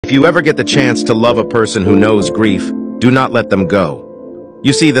If you ever get the chance to love a person who knows grief, do not let them go.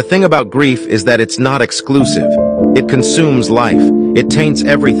 You see, the thing about grief is that it's not exclusive. It consumes life. It taints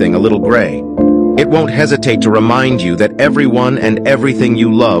everything a little gray. It won't hesitate to remind you that everyone and everything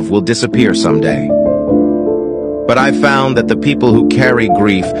you love will disappear someday. But I've found that the people who carry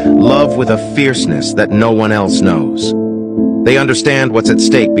grief love with a fierceness that no one else knows. They understand what's at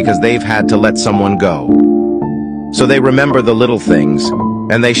stake because they've had to let someone go. So they remember the little things,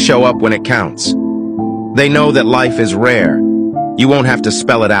 and they show up when it counts. They know that life is rare. You won't have to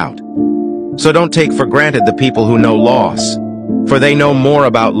spell it out. So don't take for granted the people who know loss, for they know more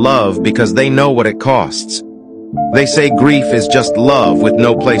about love because they know what it costs. They say grief is just love with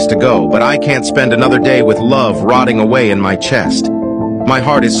no place to go, but I can't spend another day with love rotting away in my chest. My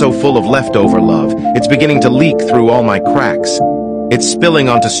heart is so full of leftover love, it's beginning to leak through all my cracks. It's spilling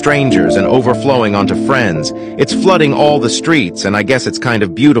onto strangers and overflowing onto friends. It's flooding all the streets, and I guess it's kind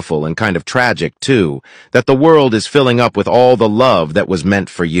of beautiful and kind of tragic, too, that the world is filling up with all the love that was meant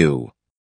for you.